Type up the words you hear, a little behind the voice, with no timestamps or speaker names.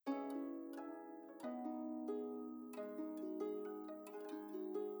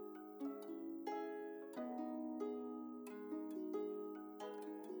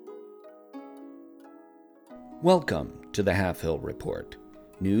Welcome to the Halfhill Report.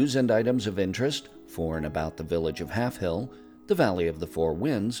 News and items of interest for and about the village of Halfhill, the Valley of the Four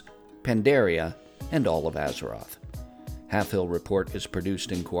Winds, Pandaria, and all of Azeroth. Halfhill Report is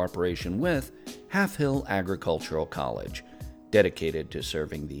produced in cooperation with Halfhill Agricultural College, dedicated to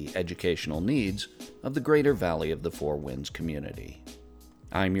serving the educational needs of the greater Valley of the Four Winds community.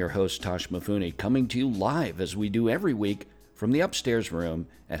 I'm your host, Tosh Mifune, coming to you live as we do every week from the upstairs room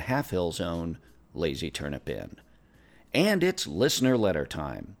at Halfhill's own Lazy Turnip Inn. And it's listener letter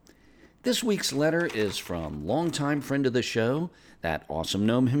time. This week's letter is from longtime friend of the show, that awesome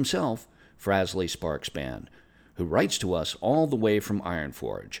gnome himself, Frasley Sparkspan, who writes to us all the way from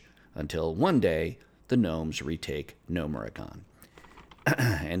Ironforge, until one day the gnomes retake Gnomerigon.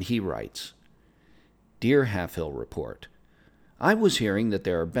 And he writes, Dear Halfhill Report, I was hearing that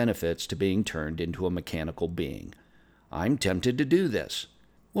there are benefits to being turned into a mechanical being. I'm tempted to do this.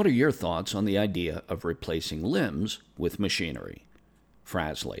 What are your thoughts on the idea of replacing limbs with machinery?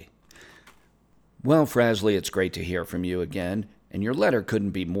 Frasley. Well, Frasley, it's great to hear from you again, and your letter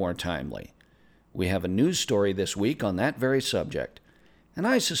couldn't be more timely. We have a news story this week on that very subject, and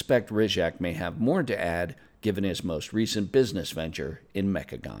I suspect Rizak may have more to add given his most recent business venture in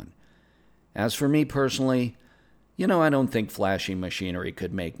Mechagon. As for me personally, I don't think flashy machinery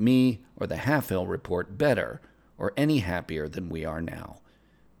could make me or the Halfhill Report better or any happier than we are now.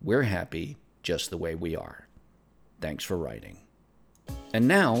 We're happy just the way we are. Thanks for writing. And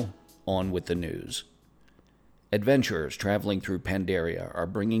now, on with the news. Adventurers traveling through Pandaria are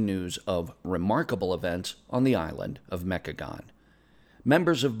bringing news of remarkable events on the island of Mechagon.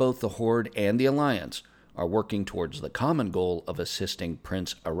 Members of both the Horde and the Alliance are working towards the common goal of assisting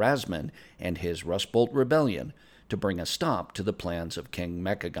Prince Erasmin and his Rustbolt Rebellion to bring a stop to the plans of King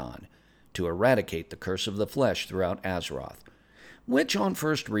Mechagon, to eradicate the Curse of the Flesh throughout Azeroth, which on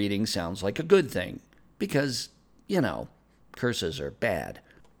first reading sounds like a good thing, because, curses are bad.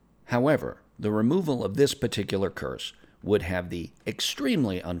 However, the removal of this particular curse would have the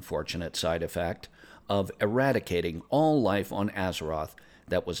extremely unfortunate side effect of eradicating all life on Azeroth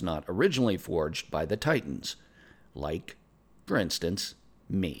that was not originally forged by the Titans, like, for instance,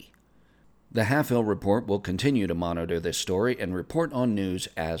 me. The Halfhill Report will continue to monitor this story and report on news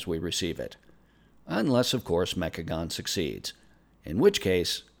as we receive it. Unless, of course, Mechagon succeeds, in which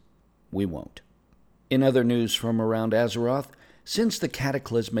case, we won't. In other news from around Azeroth, since the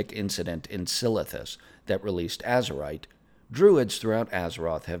cataclysmic incident in Silithus that released Azerite, druids throughout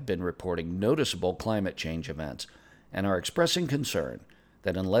Azeroth have been reporting noticeable climate change events and are expressing concern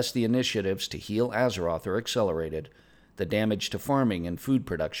that unless the initiatives to heal Azeroth are accelerated, the damage to farming and food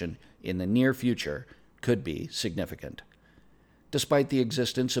production in the near future could be significant. Despite the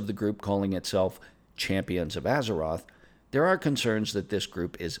existence of the group calling itself Champions of Azeroth, there are concerns that this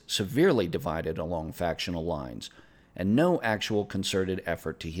group is severely divided along factional lines, and no actual concerted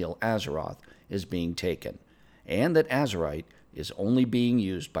effort to heal Azeroth is being taken, and that Azerite is only being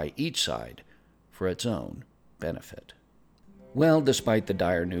used by each side for its own benefit. Well, despite the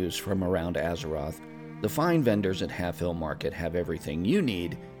dire news from around Azeroth, the fine vendors at Halfhill Market have everything you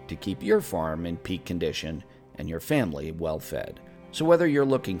need to keep your farm in peak condition and your family well fed. So whether you're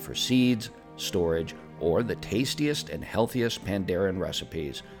looking for seeds, storage, or the tastiest and healthiest Pandaren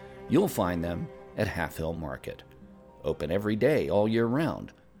recipes, you'll find them at Halfhill Market. Open every day, all year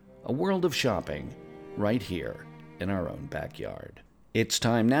round. A world of shopping right here in our own backyard. It's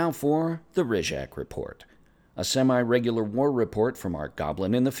time now for the Rizak Report, a semi-regular war report from our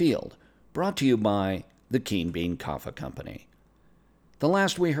Goblin in the Field, brought to you by the Keen Bean Kaffa Company. The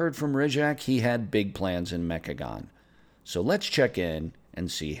last we heard from Rizak, he had big plans in Mechagon. So let's check in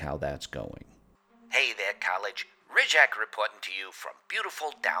and see how that's going. Hey there, College. Rizak reporting to you from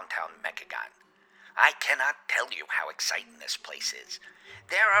beautiful downtown Mechagon. I cannot tell you how exciting this place is.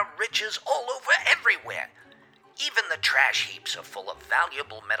 There are riches all over everywhere. Even the trash heaps are full of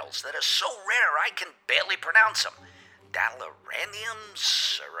valuable metals that are so rare I can barely pronounce them. Daluranium,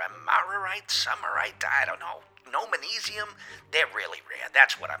 ceramarite, samarite, I don't know, nomanesium. They're really rare,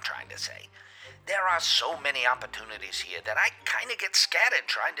 that's what I'm trying to say. There are so many opportunities here that I kind of get scattered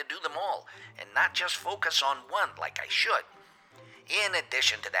trying to do them all, and not just focus on one like I should. In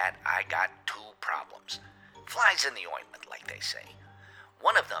addition to that, I got two problems. Flies in the ointment, like they say.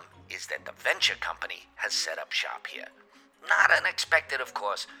 One of them is that the venture company has set up shop here. Not unexpected, of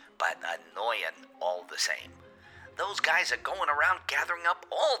course, but annoying all the same. Those guys are going around gathering up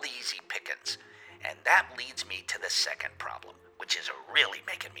all the easy pickings, and that leads me to the second problem, which is really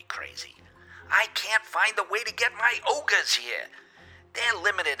making me crazy. I can't find a way to get my ogres here. They're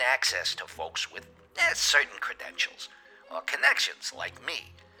limited access to folks with certain credentials, or connections like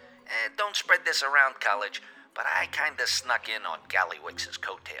me. Don't spread this around, College, but I kinda snuck in on Gallywix's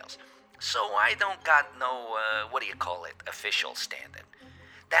coattails. So I don't got no, official standing.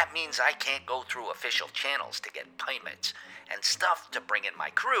 That means I can't go through official channels to get permits and stuff to bring in my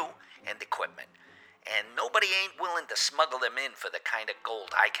crew and equipment. And nobody ain't willing to smuggle them in for the kind of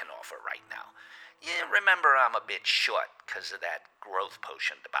gold I can offer right now. Yeah, remember I'm a bit short because of that growth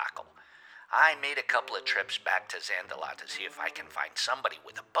potion debacle. I made a couple of trips back to Zandala to see if I can find somebody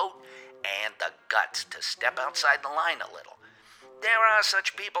with a boat and the guts to step outside the line a little. There are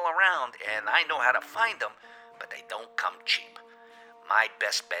such people around, and I know how to find them, but they don't come cheap. My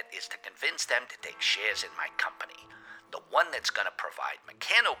best bet is to convince them to take shares in my company, the one that's going to provide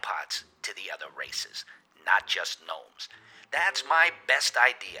mechanopods to the other races, not just gnomes. That's my best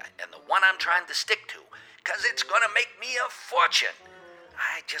idea, and the one I'm trying to stick to, because it's going to make me a fortune.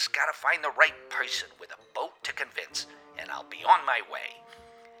 I just got to find the right person with a boat to convince, and I'll be on my way.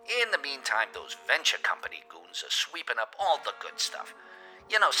 In the meantime, those venture company goons are sweeping up all the good stuff.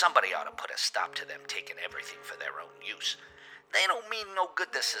 You know, somebody ought to put a stop to them taking everything for their own use. They don't mean no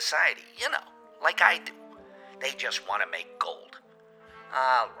good to society, you know, like I do. They just want to make gold.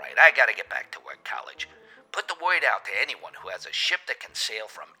 All right, I gotta get back to work, college. Put the word out to anyone who has a ship that can sail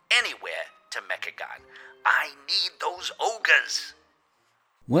from anywhere to Mechagon. I need those ogres.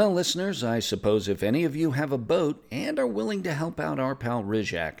 Well, listeners, I suppose if any of you have a boat and are willing to help out our pal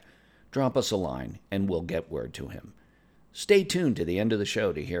Rizak, drop us a line and we'll get word to him. Stay tuned to the end of the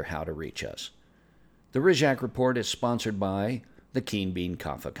show to hear how to reach us. The Rizak Report is sponsored by the Keen Bean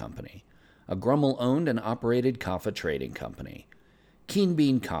Kaffa Company, a Grummel-owned and operated kaffa trading company. Keen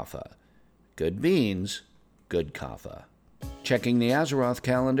Bean Kaffa. Good beans, good kaffa. Checking the Azeroth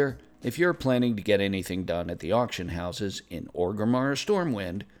calendar, if you're planning to get anything done at the auction houses in Orgrimmar or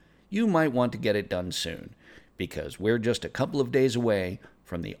Stormwind, you might want to get it done soon, because we're just a couple of days away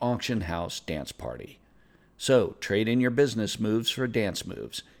from the auction house dance party. So trade in your business moves for dance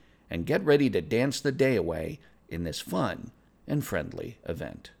moves, and get ready to dance the day away in this fun and friendly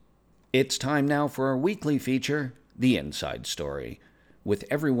event. It's time now for our weekly feature, The Inside Story, with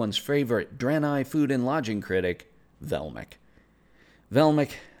everyone's favorite Draenei food and lodging critic, Velmic.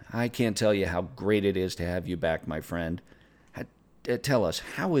 Velmic, I can't tell you how great it is to have you back, my friend. Tell us,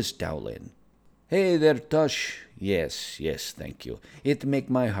 how is Dowlin? Hey there, Tosh. Yes, thank you. It make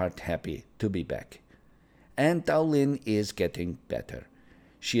my heart happy to be back. And Dowlin is getting better.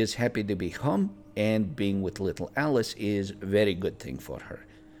 She is happy to be home, and being with little Alice is a very good thing for her.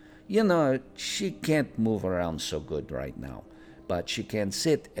 You know, she can't move around so good right now, but she can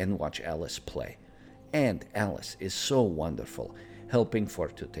sit and watch Alice play. And Alice is so wonderful, helping for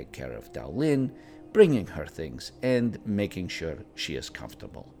to take care of Dowlin, bringing her things, and making sure she is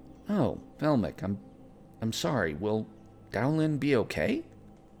comfortable. Oh, Velmic, I'm sorry. Will Dowlin be okay?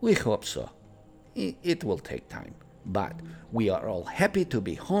 We hope so. It will take time, but we are all happy to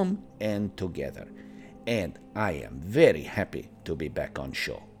be home and together. And I am very happy to be back on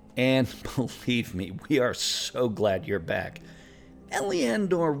show. And believe me, we are so glad you're back.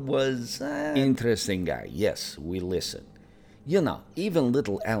 Eleandor was interesting guy. Yes, we listen. You know, even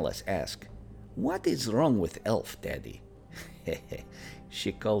little Alice asked, "What is wrong with Elf, Daddy?"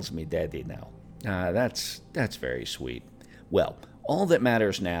 She calls me Daddy now. That's very sweet. Well, all that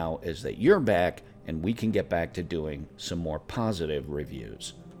matters now is that you're back and we can get back to doing some more positive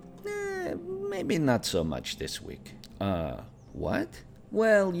reviews. Maybe not so much this week. What?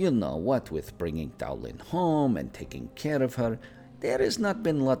 Well, you know what with bringing Dowlin home and taking care of her, there has not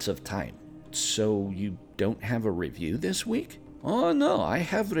been lots of time. So you don't have a review this week? Oh, no, I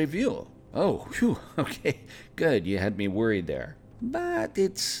have review. Oh, phew, okay, good, you had me worried there. But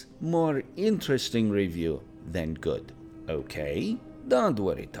it's more interesting review than good. Okay? Don't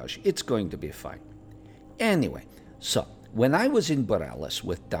worry, Tosh, it's going to be fine. Anyway, so, when I was in Borealis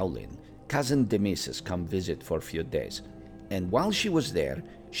with Dowlin, cousin Demesis come visit for a few days. And while she was there,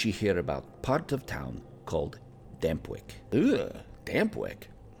 she heard about part of town called Dampwick. Ugh, Dampwick?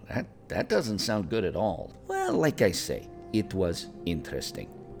 That doesn't sound good at all. Well, like I say, it was interesting.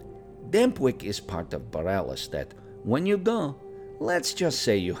 Dampwick is part of Borealis that, when you go, let's just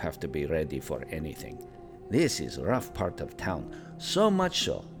say you have to be ready for anything. This is a rough part of town, so much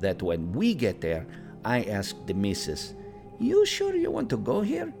so that when we get there, I asked the missus, "You sure you want to go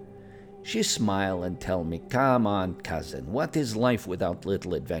here?" She smiled and tell me, "Come on, cousin, what is life without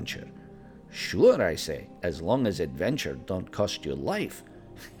little adventure?" "Sure," I say, "as long as adventure don't cost you life."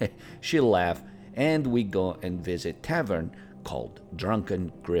 She laughed, and we go and visit tavern called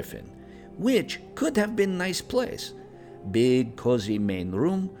Drunken Griffin, which could have been nice place. Big, cozy main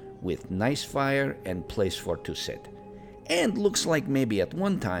room with nice fire and place for to sit. And looks like maybe at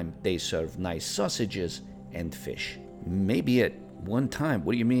one time they served nice sausages and fish. Maybe at one time.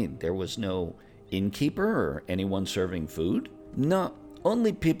 What do you mean? There was no innkeeper or anyone serving food? No,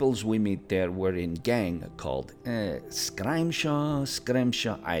 only peoples we meet there were in gang called Scrimshaw,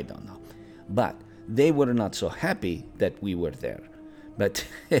 I don't know. But they were not so happy that we were there. But,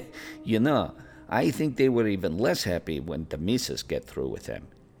 I think they were even less happy when the missus get through with them.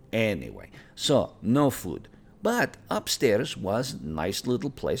 Anyway, so no food. But upstairs was nice little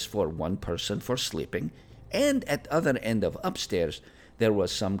place for one person for sleeping, and at other end of upstairs there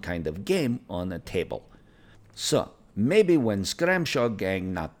was some kind of game on a table. So maybe when Scramshaw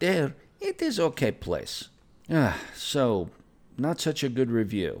gang not there, it is okay place. So not such a good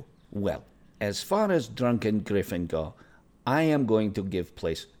review. Well, as far as Drunken Griffin go, I am going to give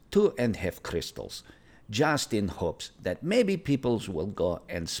place 2.5 crystals, just in hopes that maybe peoples will go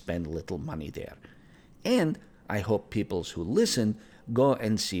and spend little money there. And I hope peoples who listen go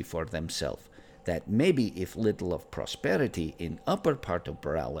and see for themselves that maybe if little of prosperity in upper part of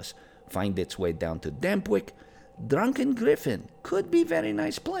Borealis find its way down to Dampwick, Drunken Griffin could be very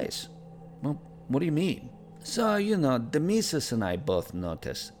nice place. Well, what do you mean? So, the missus and I both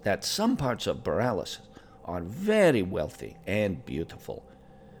notice that some parts of Borealis are very wealthy and beautiful.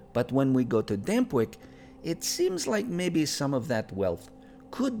 But when we go to Dampwick, it seems like maybe some of that wealth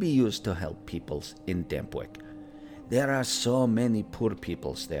could be used to help peoples in Dampwick. There are so many poor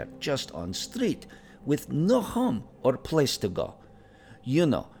peoples there, just on street, with no home or place to go.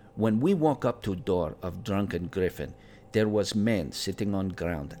 When we walk up to door of Drunken Griffin, there was man sitting on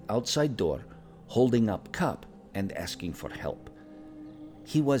ground outside door, holding up cup and asking for help.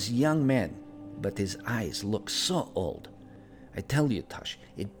 He was young man, but his eyes look so old. I tell you, Tosh,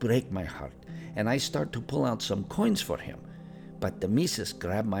 it break my heart, and I start to pull out some coins for him. But the missus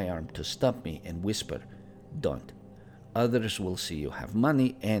grab my arm to stop me and whisper, "Don't. Others will see you have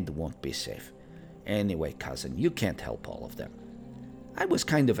money and won't be safe. Anyway, cousin, you can't help all of them." I was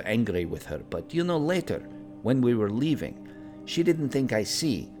kind of angry with her, but later, when we were leaving, she didn't think I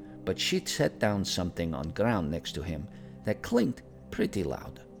see, but she set down something on ground next to him that clinked pretty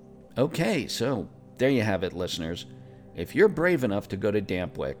loud. Okay, so there you have it, listeners. If you're brave enough to go to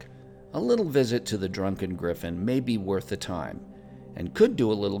Dampwick, a little visit to the Drunken Griffin may be worth the time, and could do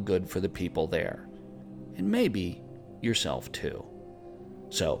a little good for the people there. And maybe yourself too.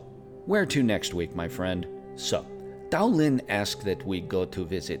 So, where to next week, my friend? So, Daolin asked that we go to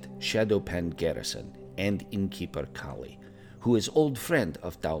visit Shadowpen Garrison and innkeeper Kali, who is old friend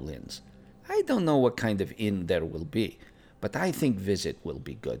of Daolin's. I don't know what kind of inn there will be, but I think visit will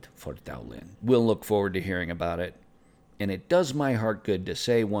be good for Daolin. We'll look forward to hearing about it. And it does my heart good to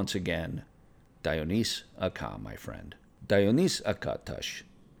say once again, Dionys Aka, my friend. Dionys Aka, Tush.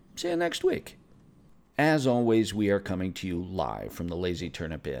 See you next week. As always, we are coming to you live from the Lazy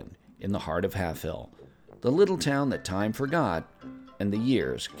Turnip Inn in the heart of Halfhill, the little town that time forgot and the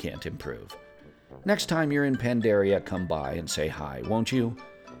years can't improve. Next time you're in Pandaria, come by and say hi, won't you?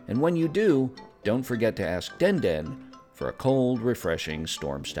 And when you do, don't forget to ask Den for a cold, refreshing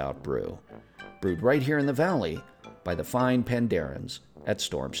Storm Stout brew. Brewed right here in the valley by the fine Pandarans at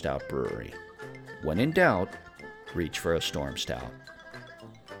Storm Stout Brewery. When in doubt, reach for a Storm Stout.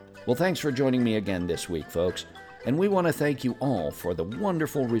 Well, thanks for joining me again this week, folks, and we want to thank you all for the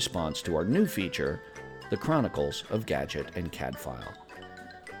wonderful response to our new feature, The Chronicles of Gadget and Cadfile.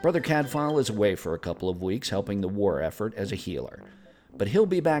 Brother Cadfile is away for a couple of weeks helping the war effort as a healer, but he'll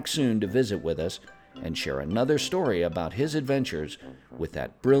be back soon to visit with us and share another story about his adventures with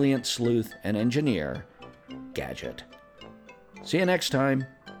that brilliant sleuth and engineer, Gadget. See you next time,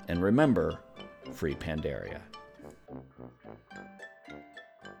 and remember, free Pandaria.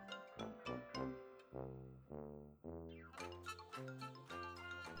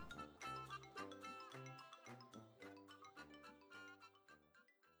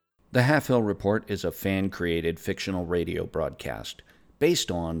 The Halfhill Report is a fan-created fictional radio broadcast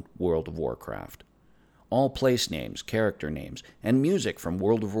based on World of Warcraft. All place names, character names, and music from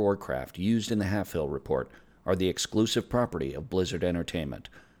World of Warcraft used in the Halfhill Report are the exclusive property of Blizzard Entertainment.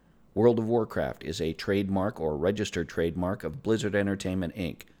 World of Warcraft is a trademark or registered trademark of Blizzard Entertainment,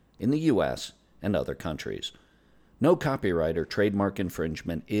 Inc. in the U.S. and other countries. No copyright or trademark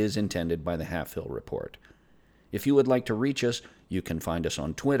infringement is intended by the Halfhill Report. If you would like to reach us, you can find us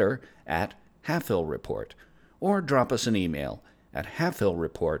on Twitter at Halfhill Report, or drop us an email at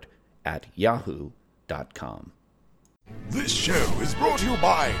halfhillreport@yahoo.com. This show is brought to you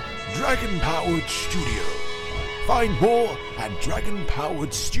by Dragon Powered Studio. Find more at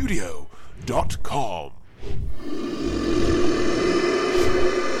dragonpoweredstudio.com.